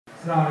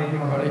அஸ்ஸலாமு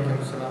அலைக்கும்.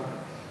 வலைக்கம் அஸ்ஸலாம்.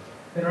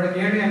 என்னோட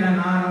கேள்வி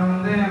என்னன்னா,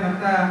 நான்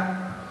மற்ற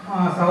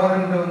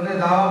சகோதரன்கிட்ட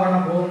தாவா பண்ண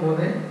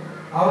போகும்போது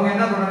அவங்க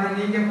என்ன சொல்றாங்க,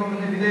 நீங்க இப்போ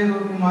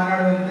விதேச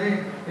மாநாடு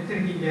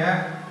வச்சிருக்கீங்க,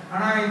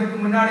 ஆனால் இதுக்கு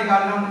முன்னாடி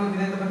காலையில் உங்களுக்கு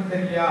விதத்தை பற்றி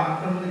தெரியலையா,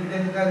 மக்கள்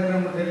விதத்துக்காக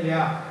இருக்கிறவங்களுக்கு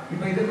தெரியலையா,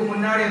 இப்போ இதுக்கு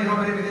முன்னாடி எத்தனை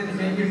பேர் விதத்தை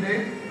செஞ்சுட்டு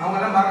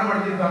அவங்கெல்லாம் மரணம்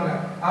அடைஞ்சிருக்காங்க,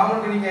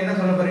 அவங்களுக்கு நீங்கள் என்ன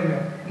சொல்ல போறீங்க?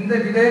 இந்த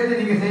விதத்தை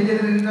நீங்கள்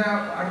செஞ்சது இந்த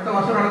அடுத்த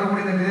வருஷம்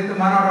நடக்கக்கூடிய இந்த விதத்து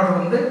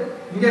மாநாடோட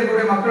இங்கே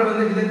இருக்கக்கூடிய மக்கள்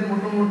விதத்து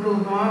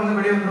முற்றுமாக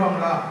வெளியே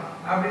வந்துருவாங்களா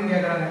அப்படின்னு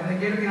கேட்குறாங்க. இந்த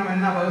கேள்விக்கு நம்ம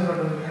என்ன பதில்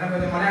சொல்றது? ஏன்னா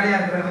கொஞ்சம் மலையாளியாக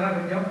இருக்கிறதுனால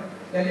கொஞ்சம்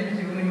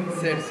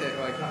சரி சரி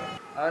வைக்கலாம்.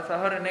 அதாவது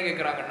சகோதரர் என்ன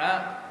கேட்குறாங்கன்னா,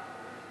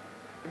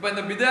 இப்போ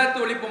இந்த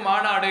பிதாத் ஒழிப்பு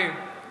மாநாடு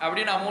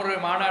அப்படின்னு நம்ம ஒரு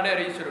மாநாடு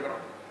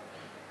அறிவிச்சிருக்கிறோம்.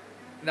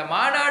 இந்த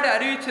மாநாடு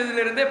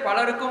அறிவிச்சதுலேருந்தே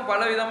பலருக்கும்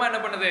பல விதமாக என்ன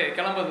பண்ணுது,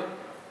 கிளம்புது.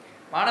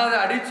 மாநாடு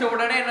அறிவித்த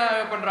உடனே என்ன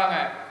பண்ணுறாங்க,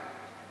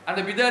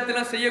 அந்த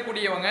பிதாத்தெல்லாம்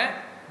செய்யக்கூடியவங்க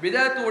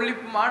பிதாத்து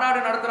ஒழிப்பு மாநாடு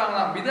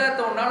நடத்துறாங்களாம்.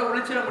 பிதாத்தை ஒன்னால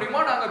ஒழிச்சிட முடியுமா,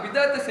 நாங்கள்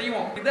பிதாத்தை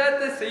செய்வோம்,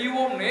 பிதாத்தை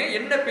செய்வோம்னு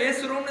என்ன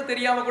பேசுறோம்னு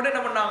தெரியாம கூட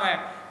என்ன பண்ணாங்க,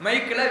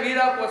 மைக்கில்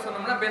வீரா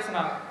போசனம்லாம்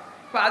பேசினாங்க.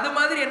 இப்போ அது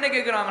மாதிரி என்ன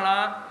கேட்குறாங்களா,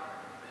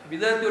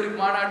 பிதாத்து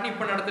ஒழிப்பு மாநாடுன்னு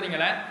இப்போ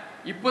நடத்துறீங்களே,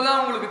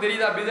 இப்போதான் உங்களுக்கு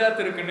தெரியுதா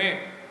பிதாத்து இருக்குன்னு,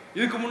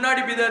 இதுக்கு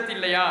முன்னாடி பிதாத்து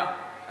இல்லையா,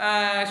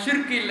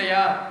 ஷிர்க்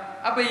இல்லையா,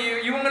 அப்போ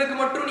இவங்களுக்கு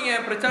மட்டும்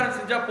நீங்கள் பிரச்சாரம்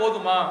செஞ்சால்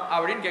போதுமா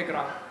அப்படின்னு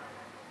கேட்குறாங்க.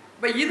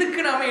 இப்போ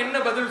இதுக்கு நாம் என்ன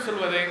பதில்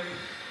சொல்வது?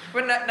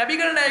 இப்போ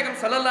நபிகள் நாயகம்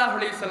ஸல்லல்லாஹு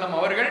அலைஹி வஸல்லம்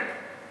அவர்கள்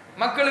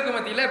மக்களுக்கு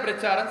மத்தியில்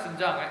பிரச்சாரம்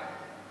செஞ்சாங்க.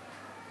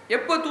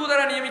 எப்போ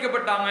தூதரா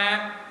நியமிக்கப்பட்டாங்க?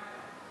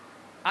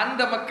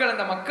 அந்த மக்கள்,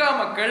 அந்த மக்கா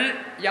மக்கள்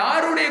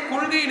யாருடைய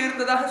கொள்கையில்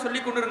இருந்ததாக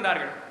சொல்லி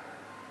கொண்டிருந்தார்கள்.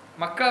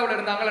 மக்காவில்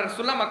இருந்தாங்களா,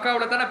 ரசூலுல்லாஹ்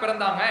மக்காவில் தானே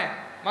பிறந்தாங்க,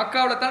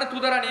 மக்காவில் தானே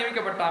தூதரா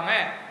நியமிக்கப்பட்டாங்க.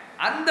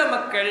 அந்த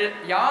மக்கள்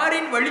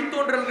யாரின்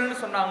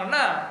வழித்தோன்றல்கள்னு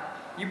சொன்னாங்கன்னா,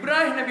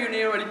 இப்ராஹிம்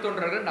நபியுடைய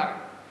வழித்தோன்றல்கள்.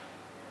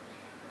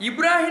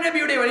 இப்ராஹிம்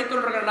நபியுடைய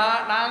வழித்தோன்றல்கள்னா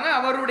நாங்கள்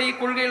அவருடைய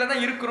கொள்கையில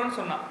தான் இருக்கிறோம்னு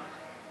சொன்னாங்க.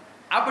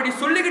 அப்படி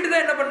சொல்லிக்கிட்டு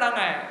தான் என்ன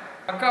பண்ணாங்க,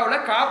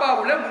 மக்காவில்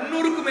காபாவில்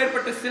 300க்கும்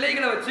மேற்பட்ட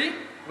சிலைகளை வச்சு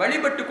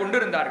வழிபட்டு கொண்டு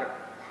இருந்தார்கள்.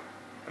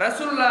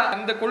 ரசூலுல்லாஹ்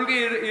அந்த கொள்கை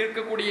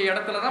இருக்கக்கூடிய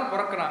இடத்துல தான்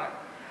பிறக்கிறாங்க,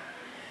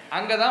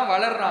 அங்கே தான்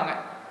வளர்றாங்க,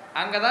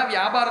 அங்கே தான்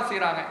வியாபாரம்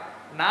செய்கிறாங்க.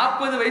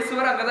 40 வயசு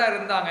வரை அங்கே தான்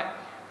இருந்தாங்க.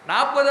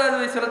 40வது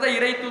வயசுல தான்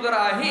இறை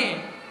தூதராகி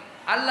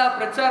அல்லாஹ்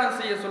பிரச்சாரம்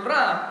செய்ய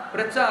சொல்றான்,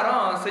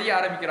 பிரச்சாரம் செய்ய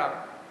ஆரம்பிக்கிறாங்க.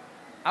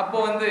 அப்போ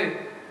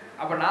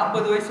அப்போ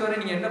 40 வயசு வரை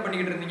நீங்கள் என்ன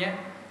பண்ணிக்கிட்டு இருந்தீங்க,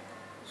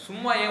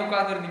 சும்மா ஏன்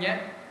உட்கார்ந்துருந்தீங்க?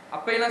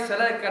 அப்பையெல்லாம்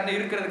சில கண்ணு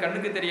இருக்கிறது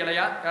கண்ணுக்கு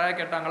தெரியலையா, யாராவது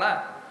கேட்டாங்களா?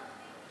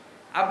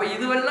 அப்போ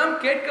இதுவெல்லாம்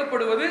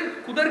கேட்கப்படுவது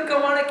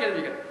குதர்க்கமான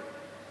கேள்விகள்,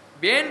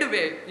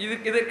 வேண்டுவே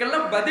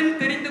இதற்கெல்லாம் பதில்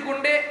தெரிந்து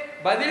கொண்டே,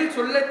 பதில்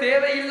சொல்ல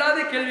தேவையில்லாத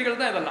கேள்விகள்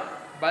தான் இதெல்லாம்.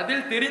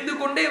 பதில் தெரிந்து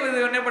கொண்டே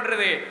என்ன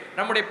பண்றது,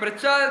 நம்முடைய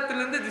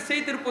பிரச்சாரத்திலிருந்து திசை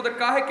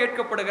திருப்பதற்காக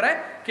கேட்கப்படுகிற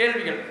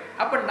கேள்விகள்.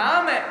 அப்ப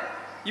நாம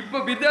இப்ப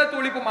பிதாத்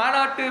ஒழிப்பு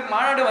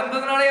மாநாடு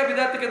வந்ததுனாலே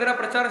பிதாத்துக்கு எதிராக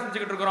பிரச்சாரம்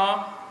செஞ்சுக்கிட்டு இருக்கிறோம்.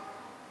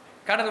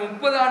 கடந்த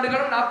 30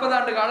 ஆண்டுகளும் 40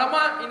 ஆண்டு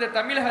காலமா இந்த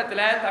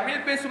தமிழகத்துல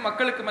தமிழ் பேசும்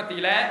மக்களுக்கு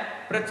மத்தியில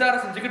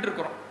பிரச்சாரம் செஞ்சுக்கிட்டு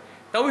இருக்கிறோம்.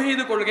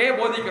 தௌஹீது கொள்கையை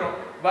போதிக்கிறோம்,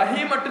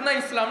 வஹி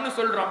மட்டும்தான் இஸ்லாம்னு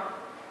சொல்றோம்.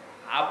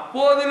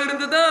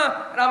 அப்போதிலிருந்து தான்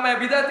நம்ம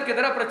பிதாத்துக்கு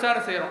எதிராக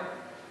பிரச்சாரம் செய்யறோம்.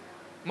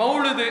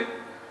 மௌலுது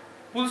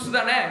புதுசு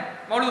தானே,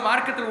 மௌலுது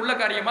மார்க்கத்தில் உள்ள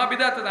காரியமா,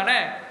 பிதாத்து தானே.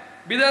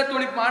 பிதாத்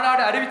ஒழிப்பு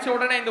மாநாடு அறிவிச்ச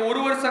உடனே இந்த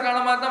 1 வருஷ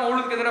காலமா தான்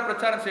மௌலுதுக்கு எதிராக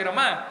பிரச்சாரம்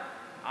செய்யறோமா?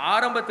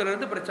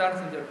 ஆரம்பத்திலிருந்து பிரச்சாரம்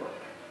செஞ்சிருக்கோம்.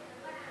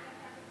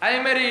 அதே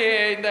மாதிரி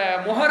இந்த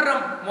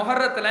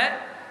முஹர்ரத்துல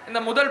இந்த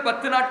முதல்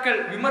 10 நாட்கள்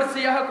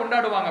விமர்சையாக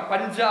கொண்டாடுவாங்க,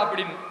 பஞ்சா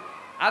அப்படின்னு.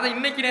 அதை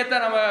இன்னைக்கு நேத்தா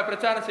நம்ம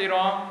பிரச்சாரம்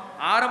செய்யறோம்,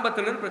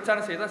 ஆரம்பத்திலிருந்து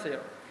பிரச்சாரம் செய்யதான்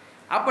செய்யறோம்.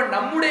 அப்ப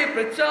நம்முடைய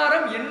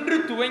பிரச்சாரம் என்று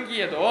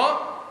துவங்கியதோ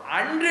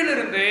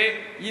அன்றிலிருந்து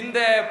இந்த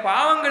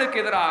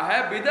பாவங்களுக்கு எதிராக,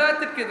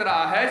 பிதாத்துக்கு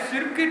எதிராக,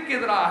 ஷிர்கிற்கு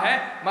எதிராக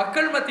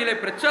மக்கள் மத்தியில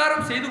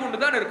பிரச்சாரம் செய்து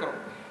கொண்டுதான் இருக்கிறோம்.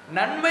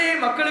 நன்மையை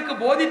மக்களுக்கு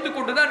போதித்து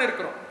கொண்டுதான்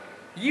இருக்கிறோம்.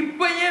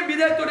 இப்ப ஏன்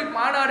பிதாத்துடைய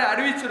மாநாடு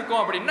அறிவிச்சிருக்கோம்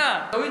அப்படின்னா,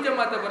 தௌஹீத்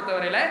ஜமாத்தை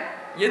பொறுத்தவரையில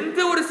எந்த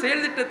ஒரு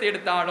செயல் திட்டத்தை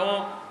எடுத்தாலும்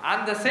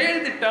அந்த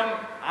செயல் திட்டம்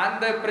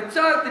அந்த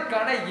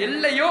பிரச்சாரத்திற்கான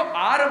எல்லையோ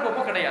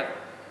ஆரம்பமோ கிடையாது.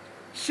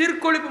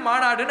 ஷிர்கொழிப்பு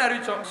மாநாடுன்னு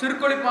அறிவிச்சோம்.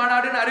 ஷிர்கொழிப்பு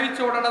மாநாடுன்னு அறிவிச்ச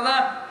உடனே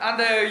தான்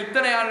அந்த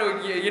இத்தனை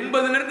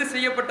 80லிருந்து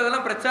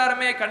செய்யப்பட்டதெல்லாம்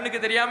பிரச்சாரமே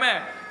கண்ணுக்கு தெரியாம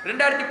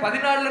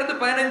 2014லிருந்து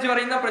 15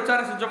 வரையும் தான்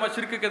பிரச்சாரம் செஞ்சோமா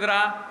ஷிர்க்குக்கு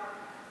எதிராக?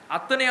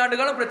 அத்தனை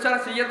ஆண்டுகளும்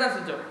பிரச்சாரம் செய்யதான்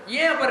செஞ்சோம்.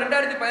 ஏன் அப்ப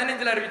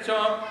 2015ல்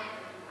அறிவிச்சோம்?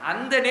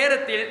 அந்த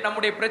நேரத்தில்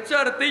நம்முடைய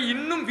பிரச்சாரத்தை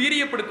இன்னும்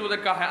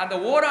வீரியப்படுத்துவதற்காக, அந்த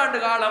ஓராண்டு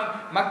காலம்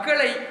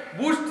மக்களை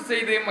பூஸ்ட்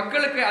செய்து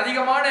மக்களுக்கு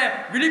அதிகமான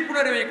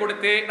விழிப்புணர்வை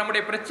கொடுத்து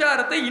நம்முடைய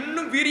பிரச்சாரத்தை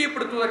இன்னும்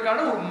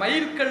வீரியப்படுத்துவதற்கான ஒரு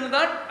மைல்கல்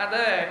தான் அந்த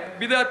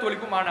பிதாத்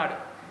ஒழிப்பு மாநாடு.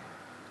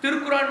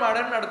 திருக்குரான்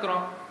மாநாடு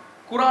நடத்துறோம்.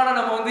 குரானை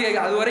நம்ம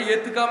அதுவரை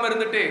ஏத்துக்காம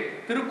இருந்துட்டு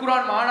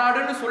திருக்குரான்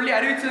மாநாடுன்னு சொல்லி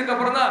அறிவிச்சதுக்கு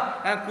அப்புறம் தான்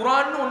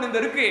குரான்னு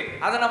ஒண்ணு இருக்கு,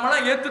 அதை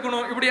நம்மளாம்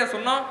ஏத்துக்கணும் இப்படியா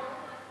சொன்னோம்?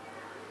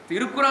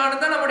 திருக்குரான்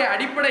தான் நம்முடைய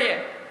அடிப்படையை,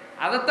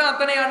 அதைத்தான்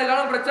அத்தனை ஆண்டு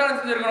காலம் பிரச்சாரம்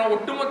செஞ்சிருக்கணும்.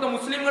 ஒட்டுமொத்த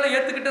முஸ்லிம்களும்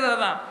ஏத்துக்கிட்டது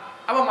அதான்.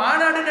 அப்ப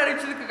மாநாடுன்னு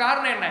அறிவிச்சதுக்கு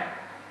காரணம் என்ன?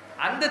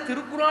 அந்த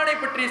திருக்குரானை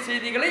பற்றிய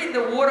செய்திகளை இந்த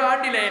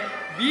ஓராண்டிலே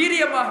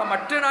வீரியமாக,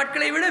 மற்ற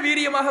நாட்களை விட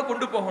வீரியமாக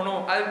கொண்டு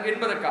போகணும் அது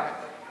என்பதற்காக.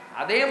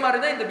 அதே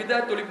மாதிரிதான் இந்த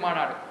பிதாத் ஒழிப்பு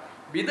மாநாடு.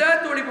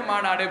 பிதாத் ஒழிப்பு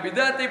மாநாடு,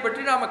 பிதாத்தை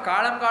பற்றி நாம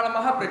காலம்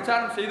காலமாக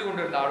பிரச்சாரம் செய்து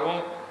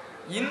கொண்டிருந்தாலும்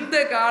இந்த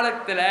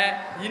காலத்துல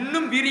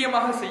இன்னும்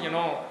வீரியமாக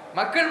செய்யணும்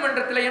மக்கள்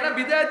மன்றத்துல. ஏன்னா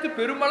பிதாத்து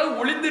பெருமளவு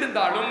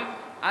ஒளிந்திருந்தாலும்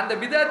அந்த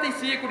பிதாத்தை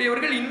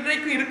செய்யக்கூடியவர்கள்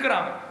இன்றைக்கும்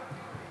இருக்கிறாங்க.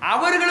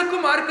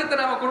 அவர்களுக்கும் மார்க்கத்தை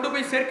நாம கொண்டு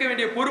போய் சேர்க்க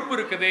வேண்டிய பொறுப்பு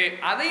இருக்குது.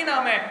 அதை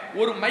நாம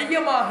ஒரு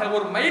மையமாக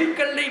ஒரு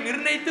மைல்கல்லை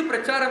நிர்ணயித்து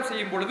பிரச்சாரம்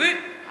செய்யும் பொழுது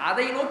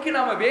அதை நோக்கி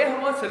நாம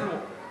வேகமா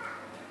செல்வோம்.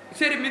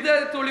 சரி,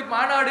 பிதாத் ஒழிப்பு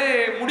மாநாடு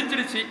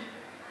முடிஞ்சிடுச்சு,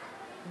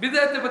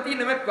 பிதாத்தை பத்தி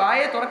இனிமே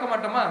வாயே திறக்க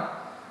மாட்டோமா?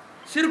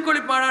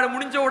 சிறுக்கொழிப்பு மாநாடு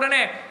முடிஞ்ச உடனே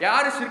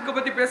யாரு சிறுக்க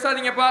பத்தி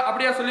பேசாதீங்கப்பா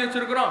அப்படியா சொல்லி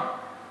வச்சிருக்கிறோம்?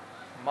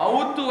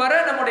 மவுத்து வர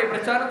நம்முடைய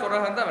பிரச்சாரம்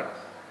தொடர்ந்து தான் வரும்.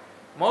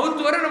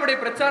 மவுத்து வரை நம்முடைய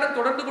பிரச்சாரம்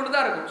தொடர்ந்து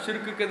கொண்டுதான் இருக்கும்.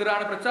 ஷிர்க்குக்கு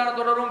எதிரான பிரச்சாரம்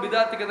தொடரும்,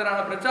 பிதாத்துக்கு எதிரான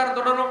பிரச்சாரம்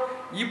தொடரும்.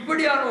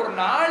 இப்படியான ஒரு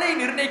நாளை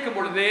நிர்ணயிக்கும்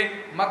பொழுது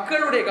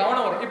மக்களுடைய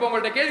கவனம் வரும். இப்ப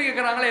உங்கள்ட்ட கேள்வி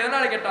கேட்கறாங்களா,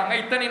 எதனால கேட்டாங்க?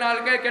 இத்தனை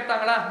நாட்கள்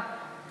கேட்டாங்களா?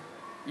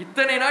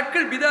 இத்தனை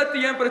நாட்கள்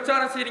பிதாத்து ஏன்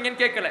பிரச்சாரம்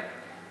செய்றீங்கன்னு கேட்கல,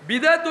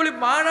 பிதாத்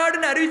ஒழிப்பு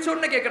மாநாடுன்னு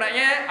அறிவிச்சோன்னு கேட்கிறான்.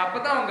 ஏன்?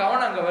 அப்பதான் அவன்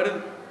கவனம் அங்க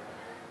வருது.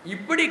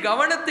 இப்படி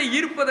கவனத்தை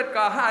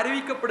ஈர்ப்பதற்காக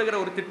அறிவிக்கப்படுகிற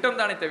ஒரு திட்டம்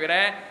தானே தவிர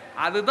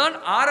அதுதான்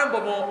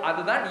ஆரம்பமோ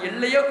அதுதான்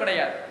எல்லையோ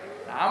கிடையாது.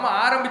 நாம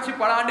ஆரம்பிச்சு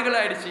பல ஆண்டுகள்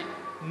ஆயிடுச்சு,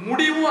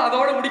 முடிவும்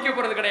அதோட முடிக்க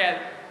போறது கிடையாது.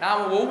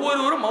 நாம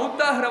ஒவ்வொருவரும்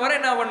மௌத்தாகிற வரை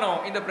என்ன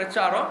பண்ணோம், இந்த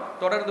பிரச்சாரம்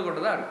தொடர்ந்து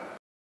கொண்டுதான் இருக்கும்.